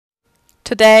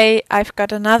Today I've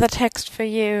got another text for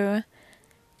you,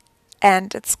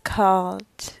 and it's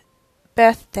called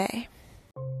Birthday.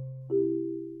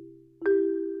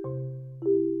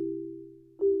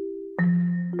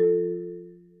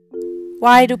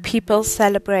 Why do people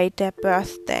celebrate their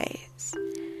birthdays?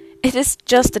 It is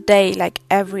just a day like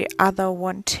every other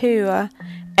one too.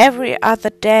 Every other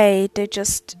day they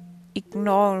just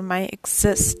ignore my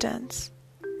existence.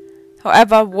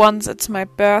 However, once it's my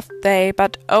birthday,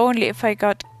 but only if I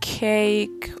got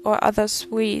cake or other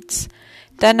sweets,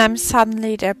 then I'm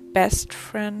suddenly their best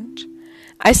friend.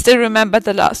 I still remember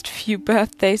the last few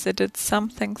birthdays I did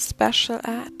something special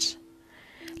at.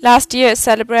 Last year I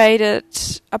celebrated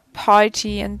a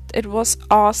party and it was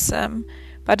awesome,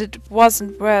 but it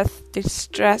wasn't worth the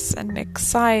stress and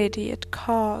anxiety it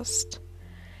caused.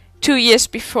 2 years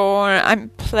before, I'm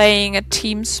playing a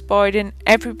team sport and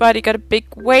everybody got a big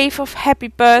wave of happy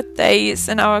birthdays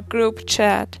in our group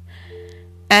chat.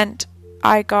 And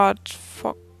I got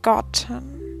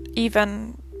forgotten,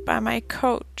 even by my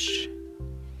coach.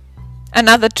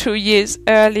 Another 2 years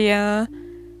earlier,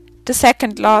 the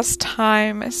second last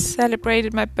time I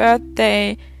celebrated my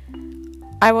birthday,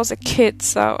 I was a kid,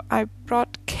 so I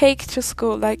brought cake to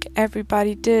school like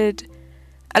everybody did.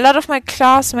 A lot of my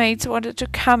classmates wanted to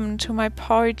come to my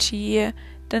party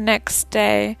the next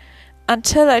day,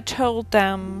 until I told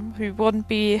them we wouldn't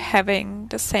be having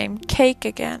the same cake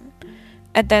again,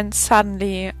 and then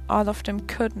suddenly all of them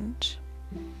couldn't.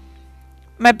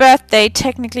 My birthday,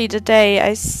 technically the day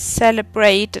I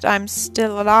celebrate that I'm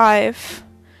still alive.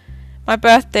 My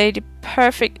birthday, the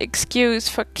perfect excuse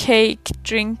for cake,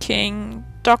 drinking,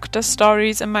 doctor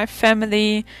stories in my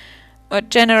family, or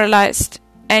generalized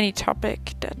any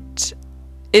topic that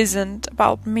isn't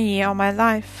about me or my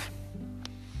life.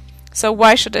 So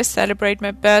why should I celebrate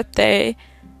my birthday?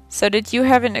 So that you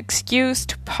have an excuse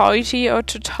to party or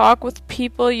to talk with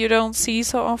people you don't see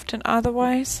so often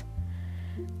otherwise?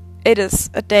 It is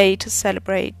a day to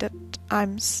celebrate that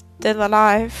I'm still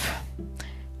alive.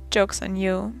 Joke's on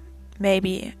you.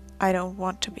 Maybe I don't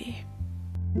want to be.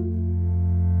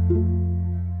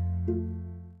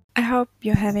 I hope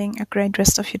you're having a great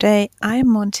rest of your day. I'm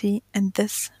Monty, and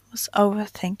this was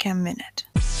Overthinker Minute.